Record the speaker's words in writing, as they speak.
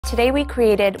today we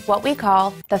created what we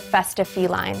call the Festive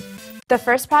Feline. The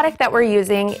first product that we're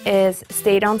using is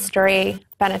Stay Don't Stray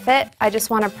Benefit. I just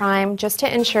want to prime just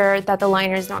to ensure that the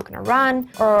liner is not going to run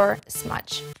or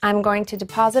smudge. I'm going to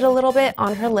deposit a little bit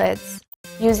on her lids.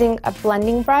 Using a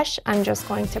blending brush, I'm just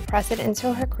going to press it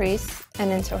into her crease and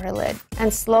into her lid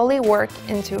and slowly work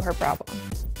into her brow bone.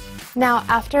 Now,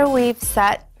 after we've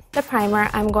set the primer,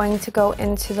 I'm going to go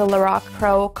into the Lorac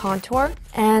Pro Contour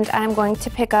and I'm going to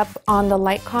pick up on the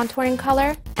light contouring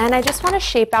color, and I just want to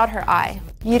shape out her eye.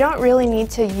 You don't really need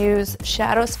to use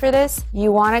shadows for this.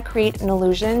 You want to create an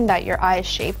illusion that your eye is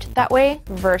shaped that way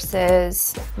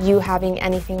versus you having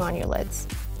anything on your lids.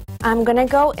 I'm gonna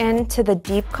go into the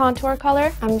deep contour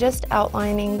color. I'm just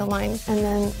outlining the lines and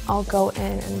then I'll go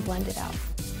in and blend it out.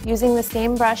 Using the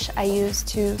same brush I used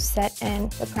to set in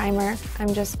the primer,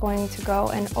 I'm just going to go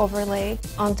and overlay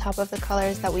on top of the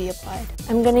colors that we applied.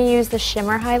 I'm going to use the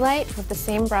shimmer highlight with the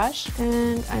same brush,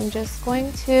 and I'm just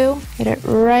going to hit it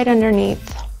right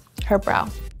underneath her brow.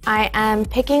 I am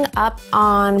picking up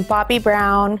on Bobbi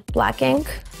Brown Black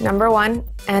Ink, number 1,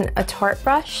 and a Tarte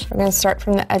brush. We're going to start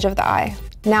from the edge of the eye.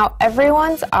 Now,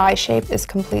 everyone's eye shape is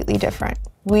completely different.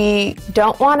 We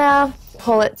don't want to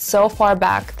pull it so far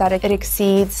back that it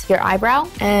exceeds your eyebrow,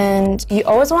 and you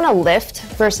always want to lift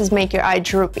versus make your eye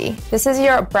droopy. This is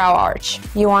your brow arch.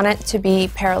 You want it to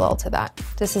be parallel to that.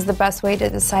 This is the best way to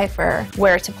decipher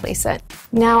where to place it.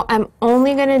 Now I'm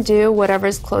only going to do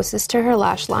whatever's closest to her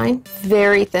lash line,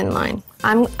 very thin line.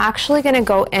 I'm actually going to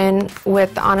go in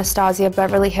with the Anastasia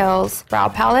Beverly Hills brow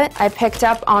palette. I picked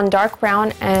up on dark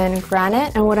brown and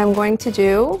granite, and what I'm going to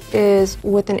do is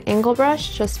with an angle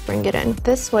brush just bring it in.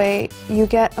 This way you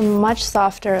get a much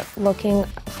softer looking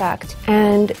effect,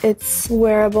 and it's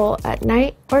wearable at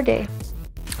night or day.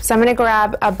 So I'm going to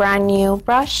grab a brand new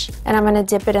brush and I'm going to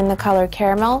dip it in the color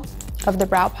Caramel of the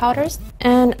brow powders,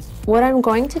 and what I'm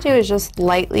going to do is just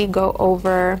lightly go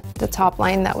over the top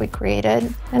line that we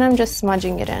created, and I'm just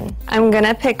smudging it in. I'm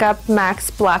gonna pick up MAC's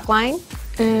Black Line,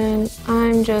 and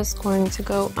I'm just going to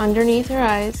go underneath her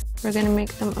eyes. We're gonna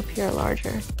make them appear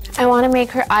larger. I wanna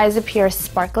make her eyes appear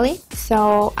sparkly,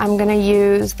 so I'm gonna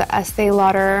use the Estee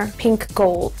Lauder Pink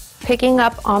Gold. Picking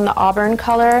up on the auburn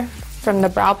color from the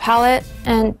brow palette,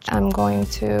 and I'm going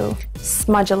to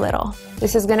smudge a little.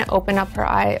 This is gonna open up her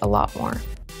eye a lot more.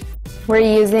 We're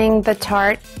using the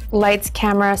Tarte Lights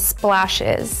Camera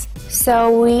Splashes.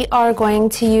 So we are going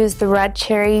to use the Red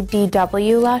Cherry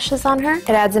DW lashes on her. It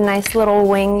adds a nice little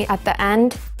wing at the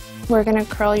end. We're gonna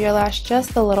curl your lash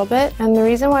just a little bit, and the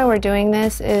reason why we're doing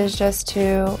this is just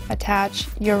to attach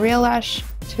your real lash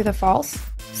to the false.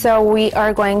 So we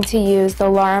are going to use the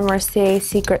Laura Mercier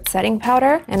Secret Setting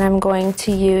Powder, and I'm going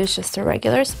to use just a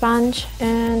regular sponge,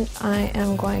 and I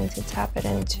am going to tap it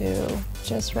into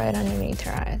just right underneath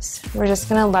her eyes. We're just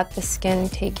gonna let the skin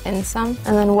take in some,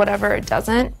 and then whatever it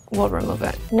doesn't, we'll remove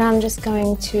it. Now I'm just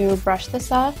going to brush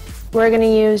this off. We're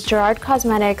gonna use Gerard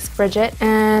Cosmetics Bridget,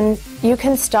 and you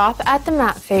can stop at the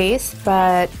matte face,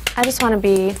 but I just wanna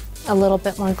be a little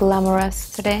bit more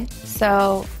glamorous today.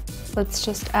 So let's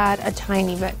just add a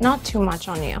tiny bit, not too much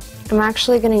on you. I'm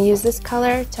actually going to use this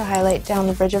color to highlight down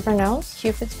the bridge of her nose,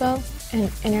 Cupid's bow, and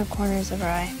inner corners of her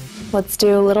eye. Let's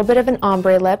do a little bit of an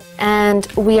ombre lip, and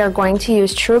we are going to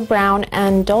use True Brown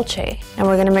and Dolce, and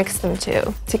we're going to mix them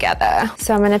two together.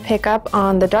 So I'm going to pick up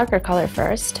on the darker color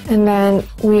first, and then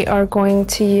we are going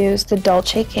to use the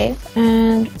Dolce Cape,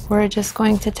 and we're just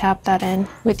going to tap that in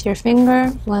with your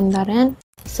finger, blend that in.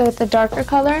 So with the darker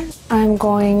color, I'm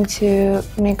going to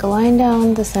make a line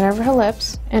down the center of her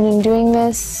lips, and in doing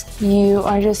this, you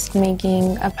are just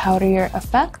making a powderier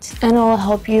effect, and it will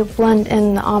help you blend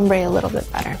in the ombre a little bit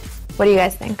better. What do you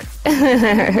guys think?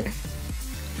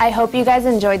 I hope you guys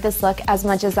enjoyed this look as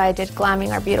much as I did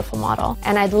glamming our beautiful model,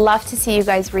 and I'd love to see you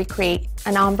guys recreate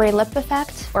an ombre lip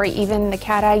effect or even the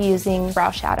cat eye using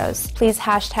brow shadows. Please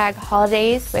hashtag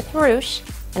holidays with Hrush,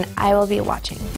 and I will be watching.